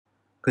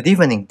Good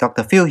evening,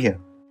 Dr. Phil here.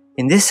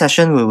 In this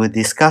session, we will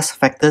discuss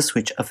factors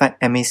which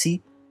affect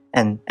MAC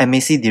and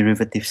MAC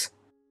derivatives.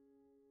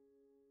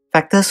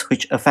 Factors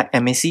which affect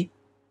MAC.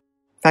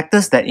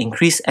 Factors that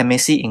increase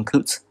MAC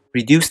includes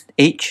reduced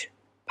age,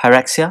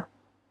 pyrexia,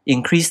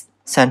 increased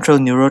central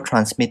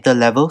neurotransmitter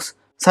levels,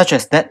 such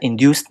as that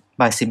induced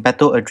by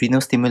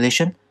sympatoadrenal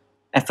stimulation,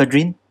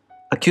 ephedrine,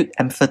 acute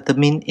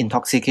amphetamine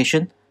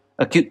intoxication,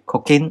 acute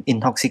cocaine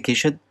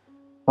intoxication,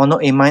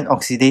 monoamine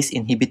oxidase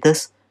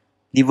inhibitors,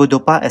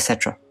 levodopa,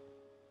 etc.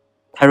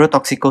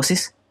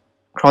 Thyrotoxicosis,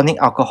 chronic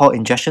alcohol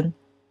ingestion,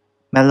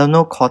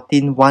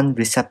 melanocortin 1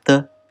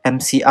 receptor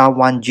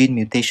MCR1 gene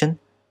mutation,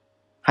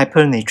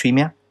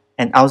 hypernatremia,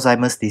 and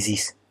Alzheimer's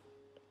disease.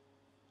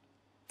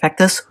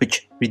 Factors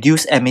which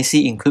reduce MAC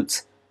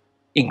includes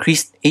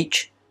increased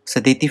age,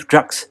 sedative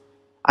drugs,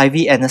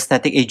 IV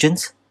anesthetic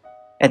agents,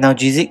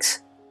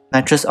 analgesics,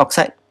 nitrous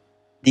oxide,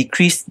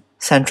 decreased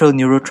central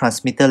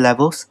neurotransmitter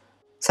levels,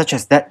 such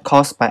as that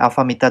caused by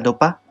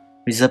alpha-metadopa,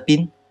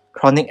 rizepine,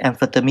 chronic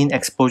amphetamine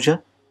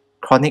exposure,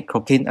 chronic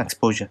cocaine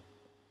exposure.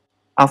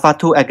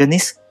 Alpha-2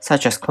 agonists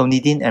such as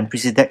clonidine and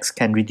Presidex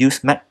can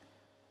reduce MAC.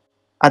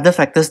 Other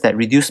factors that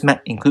reduce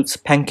MAC includes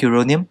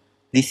pancuronium,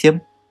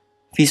 lithium,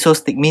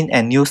 physostigmine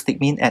and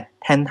neostigmine at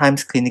 10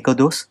 times clinical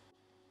dose,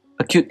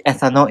 acute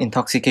ethanol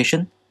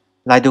intoxication,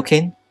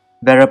 lidocaine,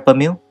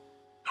 verapamil,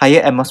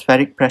 higher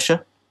atmospheric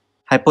pressure,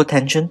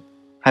 hypotension,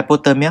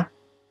 hypothermia,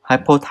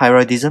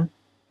 hypothyroidism,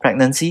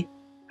 pregnancy,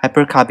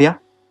 hypercarbia,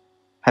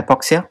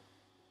 hypoxia,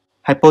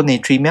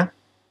 hyponatremia,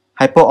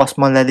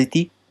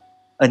 hypoosmolality,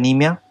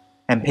 anemia,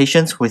 and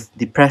patients with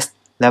depressed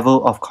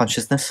level of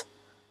consciousness,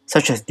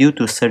 such as due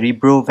to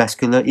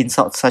cerebrovascular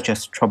insults such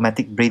as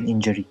traumatic brain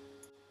injury.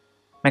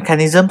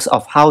 Mechanisms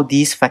of how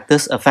these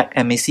factors affect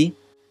MAC.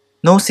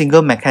 No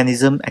single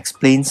mechanism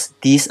explains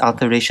these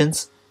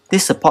alterations.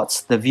 This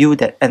supports the view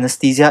that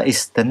anesthesia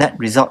is the net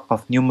result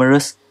of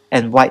numerous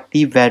and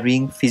widely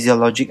varying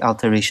physiologic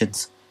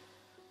alterations.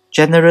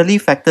 Generally,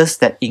 factors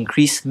that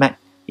increase MAC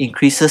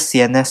increases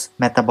CNS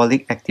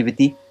metabolic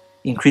activity,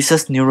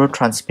 increases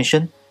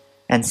neurotransmission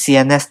and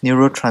CNS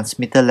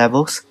neurotransmitter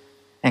levels,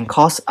 and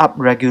cause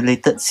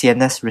upregulated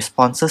CNS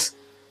responses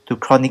to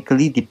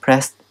chronically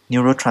depressed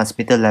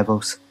neurotransmitter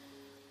levels.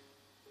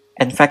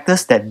 And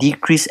factors that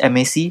decrease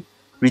MAC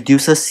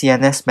reduces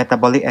CNS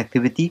metabolic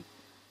activity,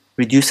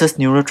 reduces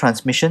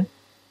neurotransmission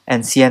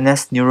and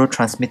CNS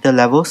neurotransmitter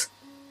levels,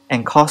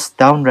 and cause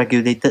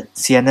downregulated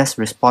CNS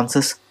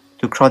responses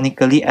to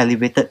chronically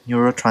elevated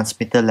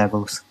neurotransmitter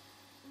levels.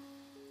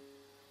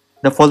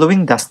 The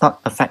following does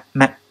not affect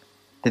MAC: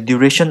 the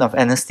duration of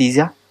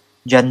anesthesia,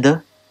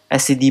 gender,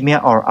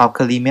 acidemia or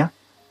alkalemia,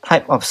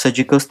 type of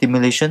surgical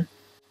stimulation,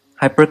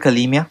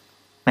 hyperkalemia,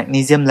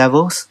 magnesium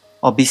levels,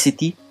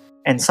 obesity,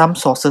 and some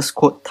sources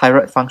quote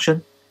thyroid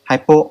function,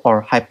 hypo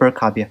or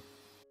hypercarbia.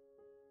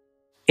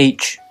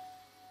 Age.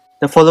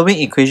 The following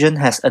equation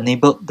has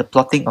enabled the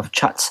plotting of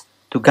charts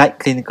to guide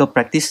clinical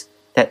practice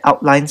that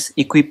outlines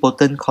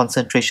equipotent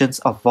concentrations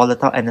of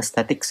volatile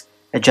anesthetics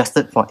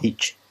adjusted for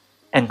age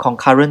and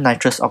concurrent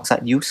nitrous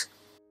oxide use.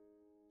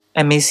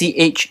 MAC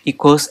age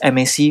equals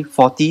MAC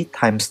 40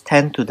 times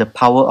 10 to the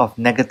power of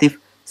negative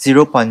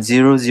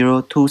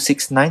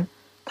 0.00269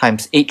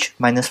 times age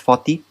minus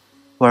 40,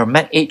 where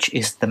MAC age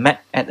is the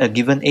MAC at a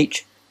given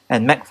age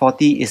and MAC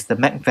 40 is the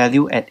MAC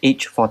value at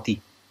age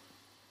 40.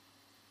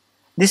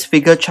 This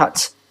figure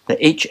charts the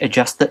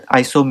age-adjusted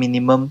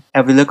iso-minimum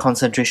alveolar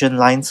concentration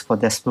lines for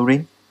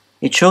desflurane.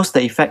 It shows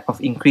the effect of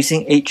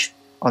increasing age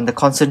on the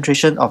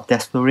concentration of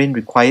desflurane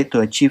required to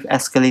achieve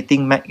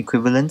escalating MAC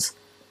equivalence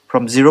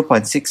from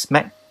 0.6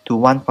 MAC to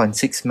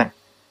 1.6 MAC.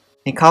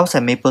 Nichols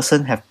and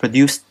Mapleson have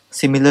produced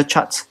similar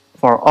charts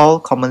for all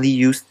commonly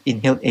used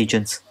inhaled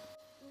agents.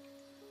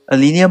 A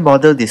linear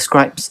model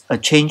describes a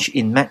change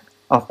in MAC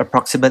of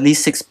approximately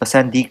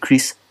 6%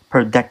 decrease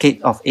per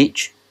decade of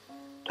age,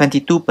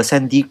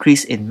 22%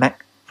 decrease in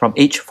MAC from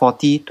age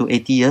 40 to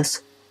 80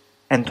 years,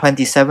 and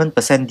 27%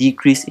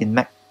 decrease in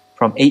MAC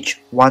from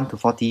age 1 to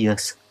 40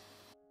 years.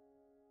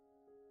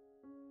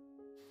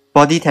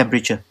 Body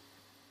temperature.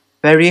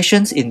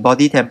 Variations in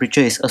body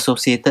temperature is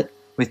associated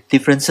with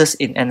differences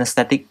in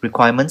anesthetic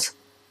requirements.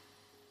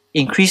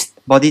 Increased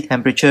body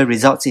temperature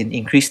results in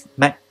increased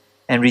MAC,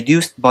 and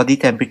reduced body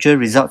temperature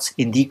results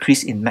in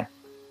decrease in MAC.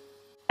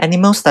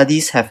 Animal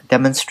studies have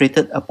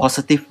demonstrated a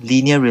positive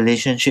linear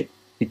relationship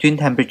between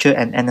temperature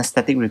and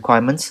anesthetic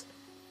requirements.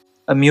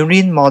 A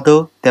murine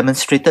model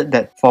demonstrated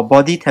that for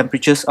body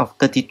temperatures of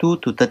 32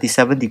 to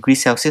 37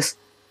 degrees Celsius,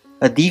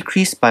 a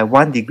decrease by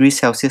 1 degree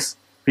Celsius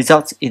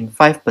results in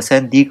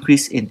 5%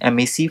 decrease in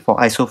MAC for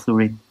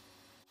isoflurane.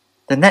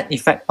 The net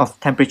effect of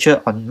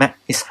temperature on MAC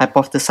is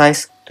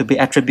hypothesized to be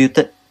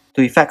attributed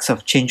to effects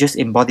of changes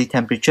in body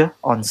temperature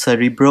on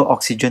cerebral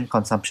oxygen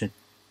consumption.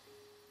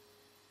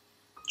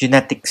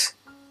 Genetics.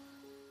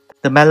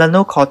 The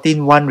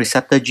melanocortin 1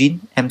 receptor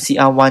gene,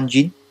 MCR1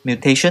 gene,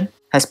 mutation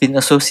has been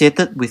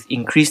associated with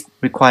increased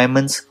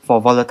requirements for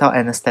volatile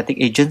anesthetic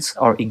agents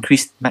or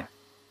increased MAC.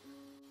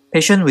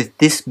 Patients with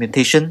this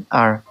mutation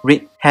are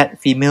red-haired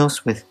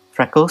females with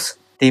freckles,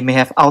 They may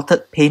have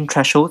altered pain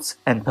thresholds,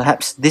 and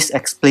perhaps this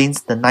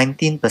explains the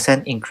 19%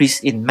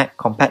 increase in MAC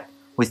compared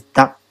with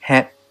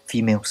dark-haired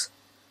females.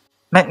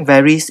 MAC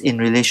varies in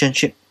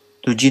relationship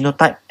to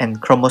genotype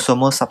and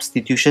chromosomal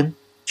substitution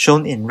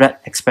shown in rat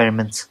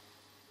experiments.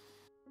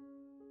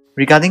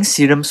 Regarding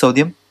serum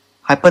sodium,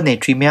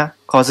 hypernatremia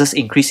causes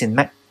increase in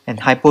MAC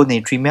and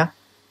hyponatremia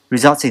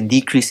results in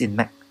decrease in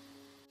MAC.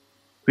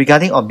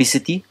 Regarding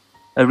obesity,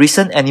 a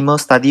recent animal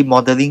study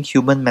modeling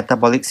human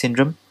metabolic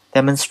syndrome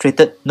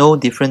demonstrated no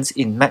difference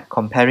in MAC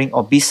comparing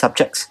obese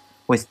subjects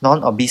with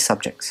non-obese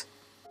subjects.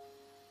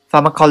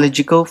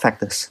 Pharmacological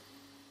factors.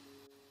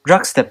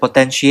 Drugs that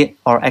potentiate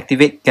or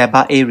activate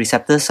GABA A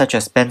receptors such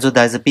as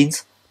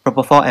benzodiazepines,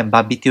 propofol and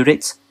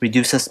barbiturates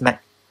reduces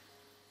MAC.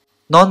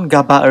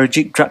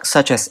 Non-GABAergic drugs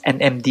such as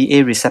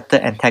NMDA receptor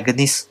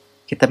antagonists,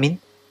 ketamine,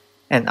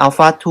 and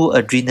alpha-2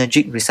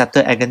 adrenergic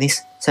receptor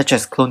agonists such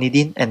as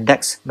clonidine and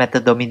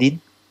dexmedetomidine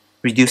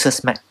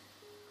reduces MAC.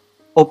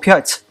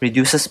 Opioids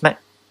reduces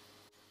MAC.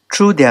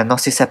 Through their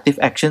nociceptive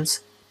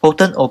actions,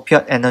 potent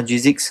opioid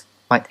analgesics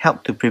might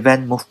help to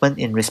prevent movement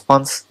in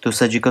response to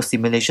surgical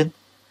stimulation.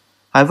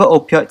 However,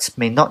 opioids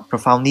may not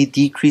profoundly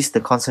decrease the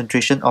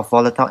concentration of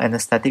volatile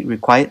anesthetic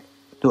required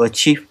to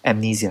achieve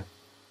amnesia.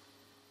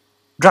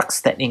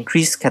 Drugs that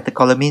increase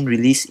catecholamine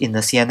release in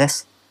the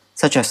CNS,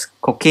 such as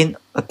cocaine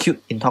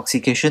acute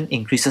intoxication,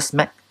 increases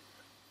MAC.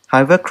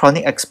 However,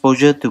 chronic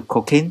exposure to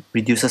cocaine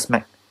reduces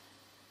MAC.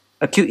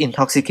 Acute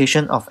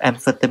intoxication of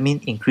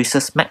amphetamine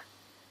increases MAC,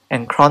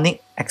 and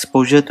chronic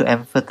exposure to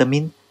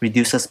amphetamine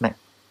reduces MAC.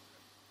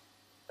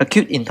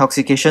 Acute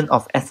intoxication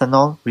of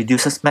ethanol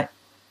reduces MAC,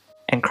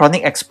 and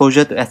chronic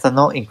exposure to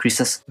ethanol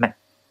increases MAC.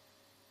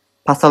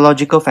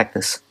 Pathological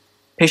factors.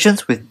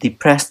 Patients with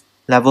depressed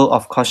level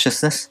of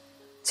consciousness,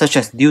 such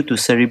as due to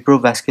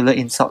cerebrovascular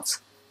insults,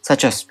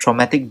 such as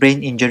traumatic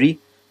brain injury,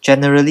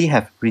 generally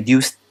have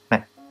reduced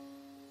MAC.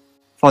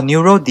 For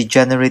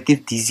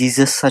neurodegenerative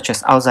diseases such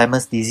as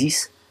Alzheimer's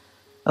disease,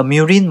 a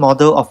murine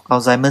model of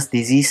Alzheimer's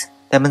disease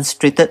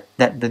demonstrated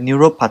that the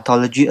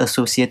neuropathology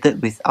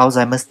associated with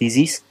Alzheimer's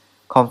disease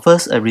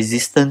confers a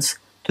resistance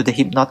to the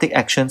hypnotic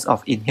actions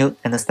of inhaled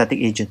anesthetic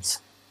agents.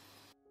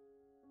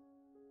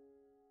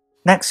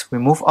 Next, we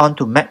move on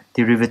to MAC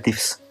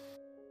derivatives.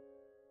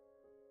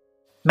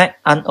 MAC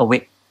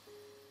unawake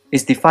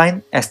is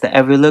defined as the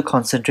alveolar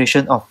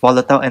concentration of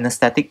volatile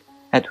anesthetic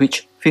at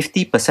which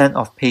 50%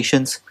 of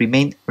patients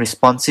remain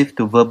responsive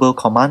to verbal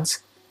commands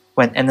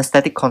when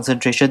anesthetic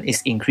concentration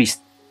is increased,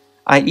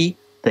 i.e.,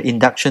 the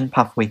induction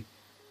pathway.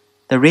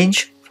 The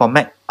range for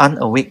MAC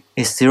unawake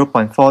is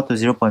 0.4 to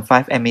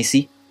 0.5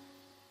 MAC.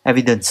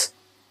 Evidence.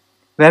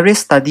 Various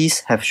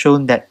studies have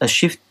shown that a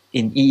shift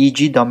in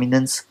EEG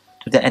dominance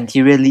to the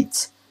anterior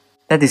leads,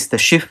 that is the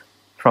shift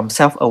from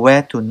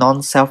self-aware to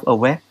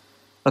non-self-aware,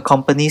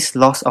 accompanies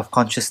loss of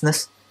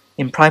consciousness.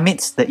 In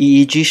primates, the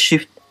EEG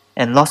shift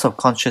and loss of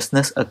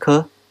consciousness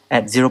occur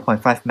at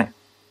 0.5 MAC.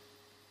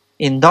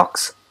 In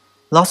dogs,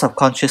 loss of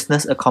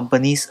consciousness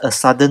accompanies a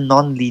sudden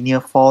non-linear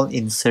fall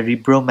in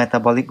cerebral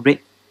metabolic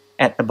rate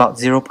at about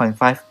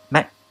 0.5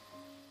 MAC.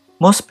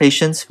 Most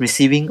patients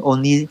receiving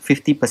only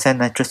 50%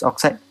 nitrous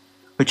oxide,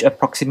 which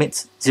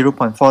approximates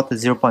 0.4 to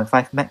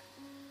 0.5 MAC,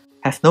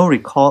 have no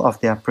recall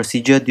of their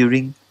procedure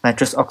during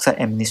nitrous oxide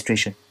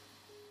administration.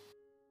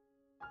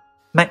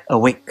 MAC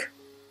awake.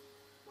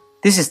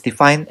 This is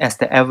defined as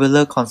the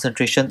alveolar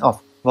concentration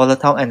of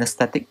volatile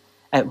anesthetic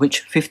at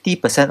which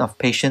 50% of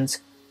patients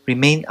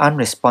remain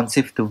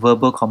unresponsive to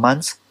verbal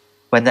commands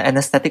when the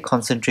anesthetic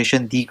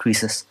concentration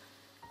decreases,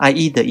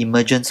 i.e. the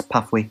emergence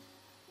pathway.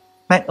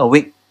 MAC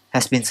awake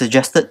has been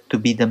suggested to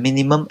be the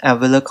minimum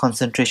alveolar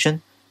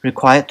concentration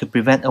required to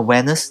prevent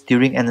awareness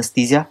during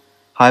anesthesia.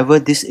 However,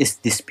 this is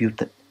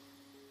disputed.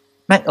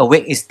 MAC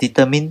awake is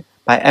determined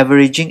by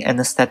averaging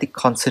anesthetic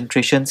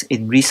concentrations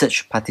in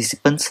research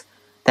participants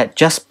that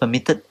just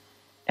permitted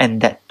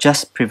and that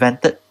just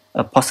prevented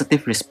a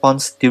positive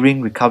response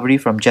during recovery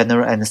from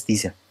general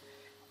anesthesia,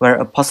 where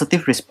a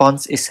positive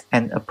response is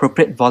an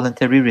appropriate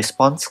voluntary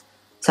response,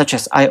 such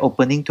as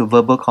eye-opening to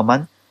verbal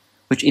command,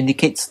 which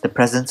indicates the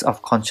presence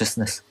of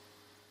consciousness.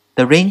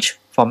 The range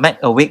for MAC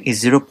awake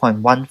is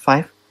 0.15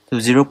 to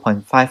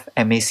 0.5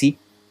 MAC.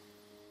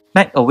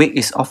 MAC awake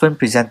is often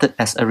presented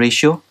as a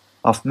ratio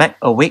of MAC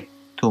awake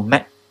to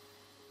MAC.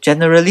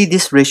 Generally,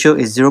 this ratio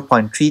is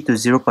 0.3 to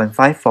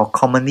 0.5 for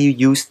commonly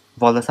used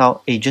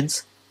volatile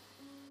agents.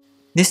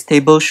 This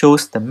table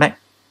shows the MAC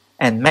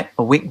and MAC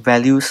awake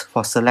values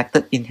for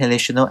selected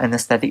inhalational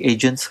anesthetic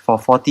agents for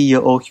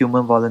 40-year-old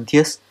human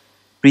volunteers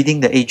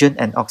breathing the agent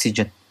and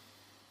oxygen.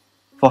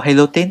 For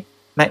halotane,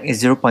 MAC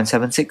is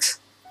 0.76,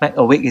 MAC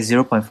awake is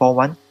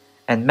 0.41,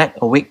 and MAC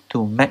awake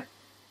to MAC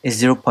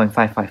is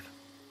 0.55.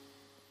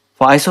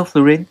 For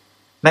isoflurane,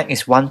 MAC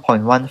is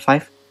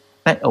 1.15,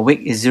 MAC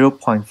awake is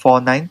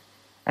 0.49,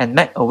 and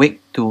MAC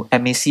awake to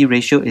MAC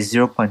ratio is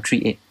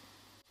 0.38.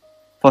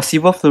 For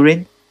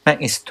sevoflurane,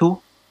 MAC is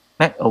 2,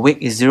 MAC awake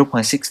is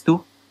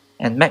 0.62,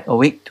 and MAC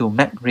awake to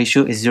MAC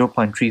ratio is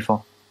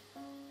 0.34.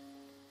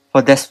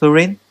 For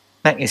desflurane,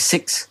 MAC is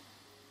 6,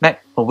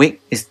 MAC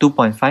awake is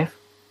 2.5,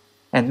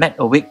 and MEC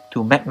awake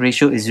to MEC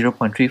ratio is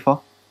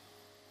 0.34.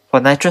 For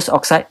nitrous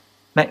oxide,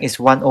 MEC is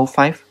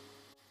 105,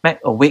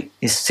 MEC awake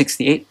is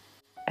 68,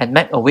 and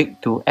MEC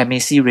awake to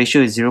MAC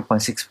ratio is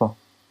 0.64.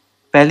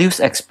 Values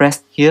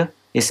expressed here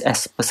is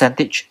as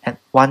percentage at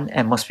 1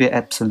 atmosphere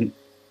absolute.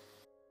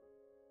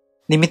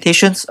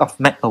 Limitations of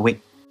MEC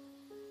awake.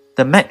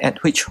 The MEC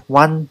at which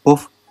one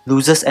both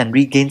loses and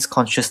regains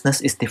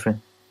consciousness is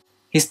different.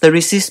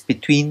 Hysteresis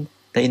between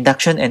the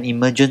induction and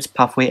emergence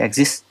pathway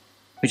exists,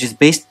 which is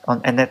based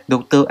on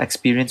anecdotal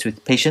experience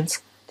with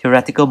patients,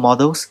 theoretical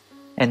models,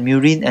 and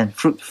murine and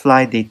fruit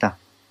fly data.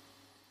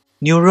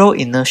 Neural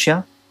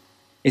inertia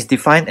is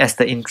defined as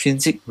the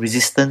intrinsic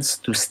resistance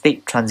to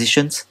state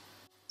transitions,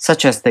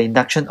 such as the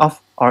induction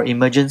of or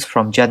emergence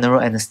from general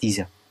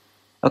anesthesia.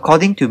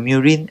 According to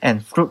murine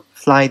and fruit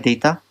fly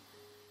data,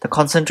 the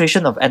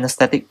concentration of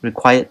anesthetic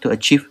required to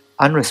achieve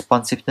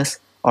unresponsiveness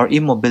or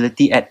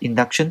immobility at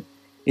induction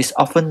is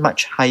often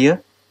much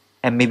higher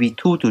and maybe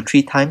 2 to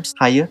 3 times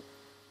higher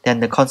than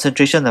the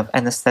concentration of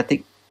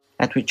anesthetic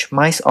at which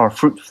mice or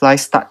fruit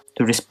flies start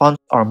to respond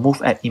or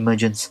move at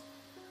emergence.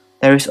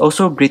 There is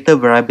also greater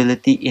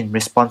variability in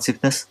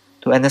responsiveness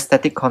to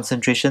anesthetic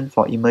concentration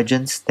for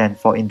emergence than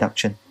for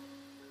induction.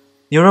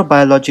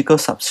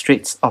 Neurobiological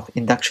substrates of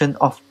induction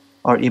of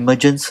or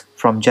emergence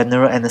from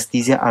general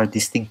anesthesia are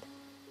distinct.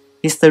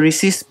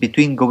 Hysteresis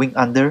between going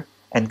under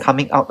and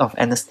coming out of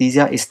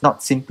anesthesia is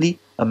not simply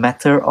a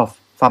matter of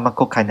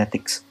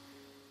pharmacokinetics.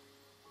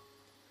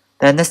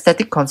 The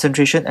anesthetic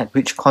concentration at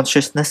which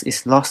consciousness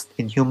is lost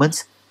in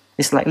humans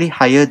is likely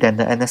higher than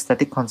the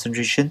anesthetic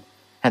concentration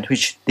at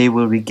which they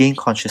will regain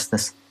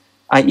consciousness,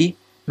 i.e.,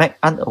 MEC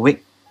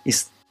unawake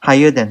is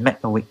higher than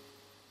MEC awake.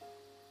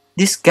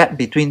 This gap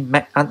between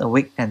MEC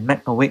unawake and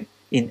MEC awake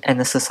in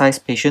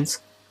anesthetized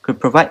patients could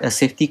provide a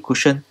safety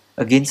cushion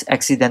against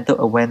accidental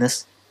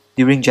awareness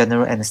during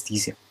general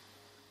anesthesia.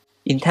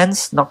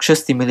 Intense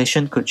noxious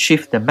stimulation could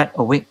shift the MEC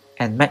awake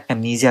and MEC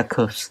amnesia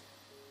curves.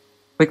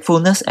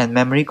 Wakefulness and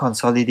memory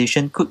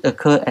consolidation could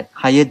occur at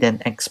higher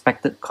than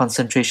expected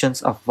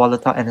concentrations of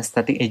volatile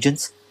anesthetic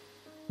agents.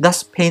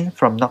 Thus, pain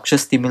from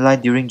noxious stimuli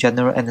during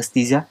general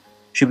anesthesia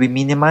should be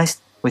minimized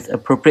with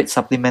appropriate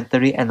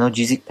supplementary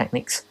analgesic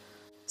techniques,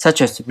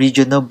 such as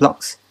regional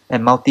blocks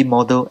and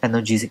multimodal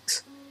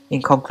analgesics.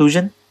 In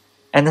conclusion,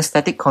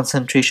 anesthetic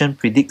concentration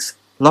predicts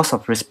loss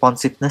of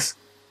responsiveness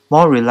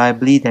more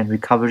reliably than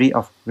recovery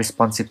of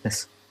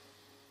responsiveness.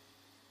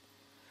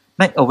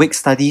 MEC awake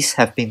studies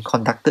have been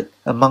conducted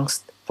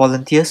amongst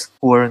volunteers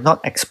who were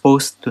not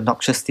exposed to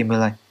noxious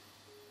stimuli.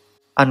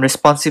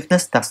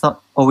 Unresponsiveness does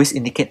not always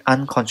indicate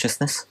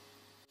unconsciousness.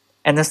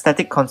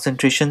 Anesthetic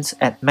concentrations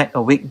at MEC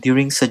awake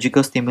during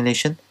surgical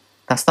stimulation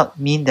does not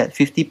mean that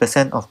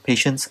 50% of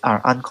patients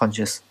are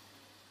unconscious.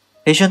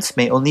 Patients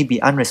may only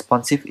be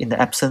unresponsive in the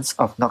absence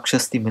of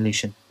noxious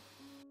stimulation.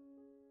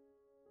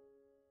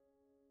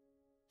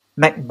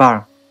 MEC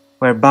bar,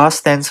 where bar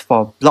stands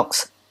for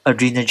blocks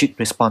adrenergic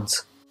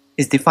response,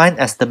 is defined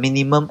as the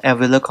minimum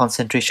alveolar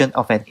concentration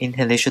of an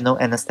inhalational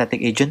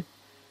anesthetic agent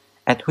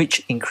at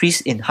which increase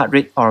in heart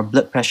rate or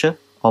blood pressure,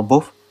 or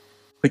both,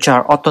 which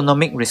are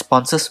autonomic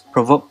responses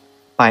provoked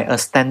by a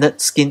standard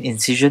skin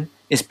incision,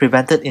 is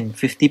prevented in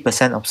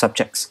 50% of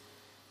subjects.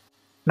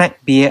 MEC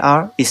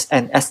BAR is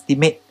an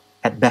estimate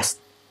at best,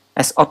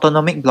 as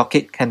autonomic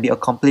blockade can be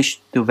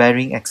accomplished to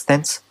varying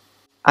extents,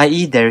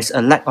 i.e. there is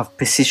a lack of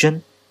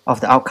precision of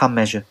the outcome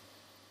measure.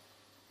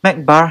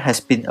 MEC bar has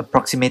been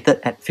approximated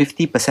at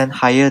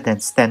 50% higher than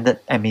standard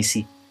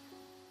MAC.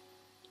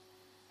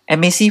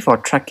 MAC for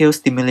tracheal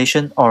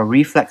stimulation or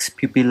reflex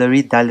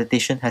pupillary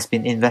dilatation has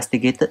been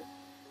investigated,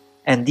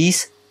 and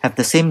these have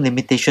the same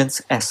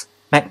limitations as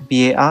MEC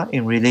BAR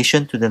in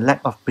relation to the lack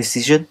of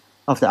precision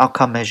of the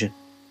outcome measure.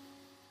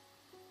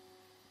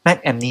 MEC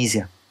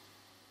amnesia.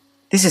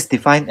 This is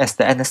defined as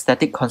the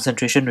anesthetic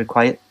concentration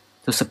required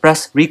to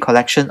suppress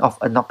recollection of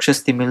a noxious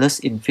stimulus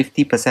in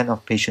 50%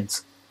 of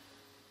patients.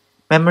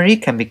 Memory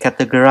can be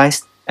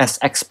categorized as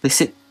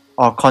explicit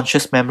or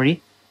conscious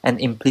memory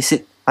and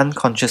implicit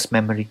unconscious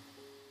memory.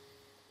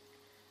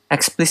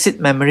 Explicit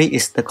memory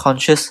is the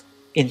conscious,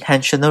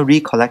 intentional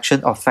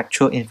recollection of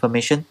factual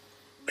information,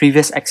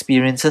 previous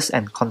experiences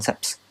and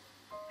concepts,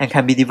 and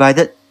can be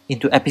divided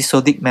into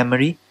episodic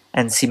memory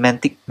and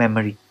semantic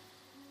memory.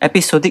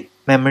 Episodic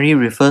memory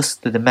refers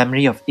to the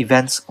memory of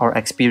events or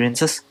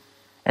experiences,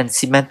 and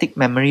semantic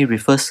memory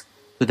refers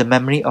to the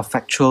memory of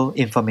factual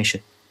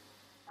information.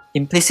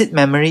 Implicit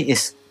memory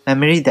is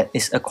memory that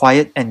is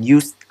acquired and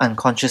used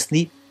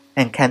unconsciously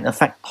and can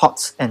affect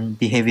thoughts and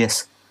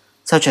behaviors,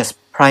 such as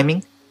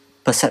priming,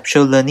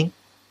 perceptual learning,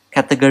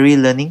 category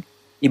learning,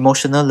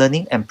 emotional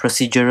learning, and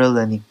procedural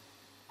learning.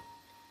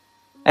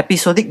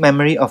 Episodic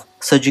memory of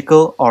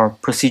surgical or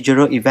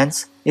procedural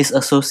events is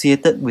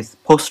associated with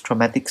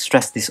post-traumatic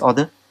stress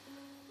disorder.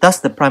 Thus,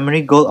 the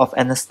primary goal of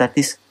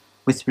anesthetists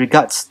with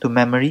regards to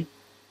memory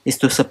is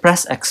to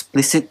suppress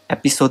explicit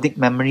episodic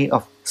memory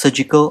of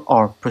surgical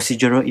or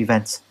procedural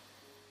events.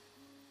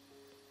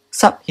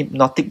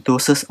 Subhypnotic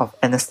doses of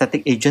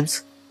anesthetic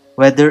agents,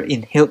 whether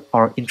inhaled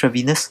or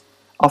intravenous,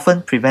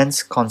 often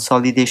prevents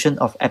consolidation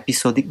of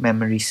episodic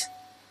memories.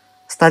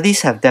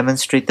 Studies have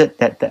demonstrated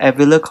that the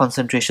alveolar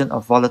concentration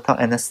of volatile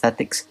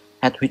anesthetics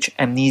at which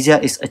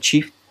amnesia is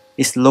achieved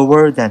is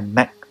lower than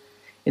MAC.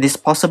 It is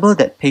possible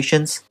that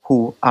patients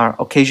who are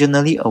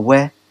occasionally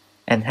aware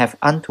and have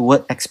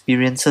untoward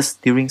experiences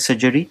during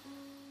surgery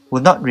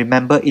will not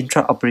remember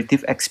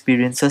intraoperative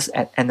experiences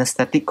at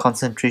anesthetic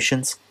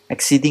concentrations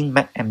exceeding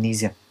MAC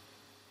amnesia.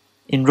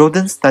 In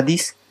rodent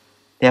studies,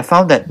 they have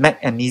found that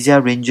MAC amnesia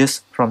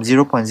ranges from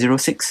 0.06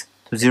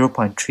 to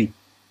 0.3.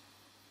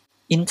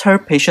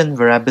 Inter-patient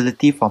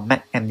variability for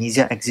MAC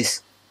amnesia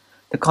exists.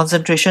 The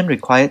concentration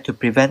required to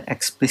prevent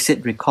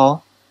explicit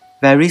recall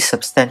varies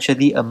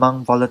substantially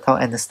among volatile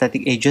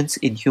anesthetic agents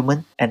in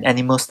human and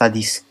animal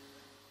studies.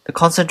 The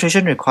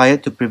concentration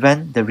required to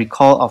prevent the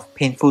recall of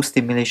painful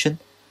stimulation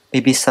may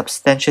be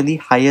substantially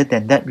higher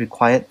than that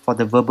required for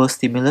the verbal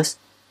stimulus,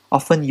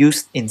 often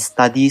used in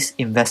studies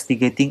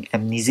investigating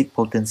amnesic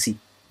potency.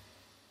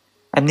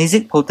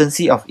 Amnesic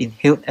potency of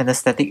inhaled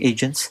anesthetic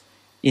agents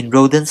in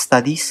rodent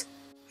studies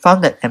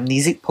found that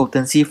amnesic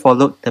potency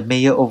followed the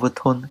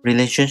Mayer-Overton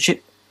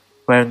relationship,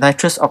 where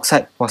nitrous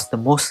oxide was the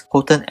most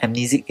potent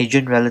amnesic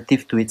agent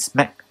relative to its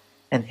MAC,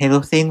 and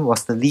halothane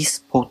was the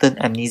least potent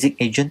amnesic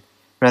agent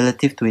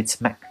relative to its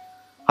MAC.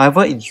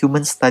 However, in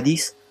human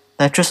studies,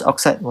 nitrous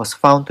oxide was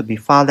found to be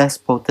far less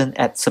potent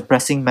at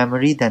suppressing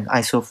memory than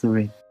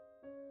isoflurane.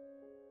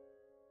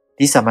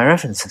 These are my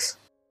references.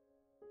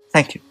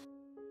 Thank you.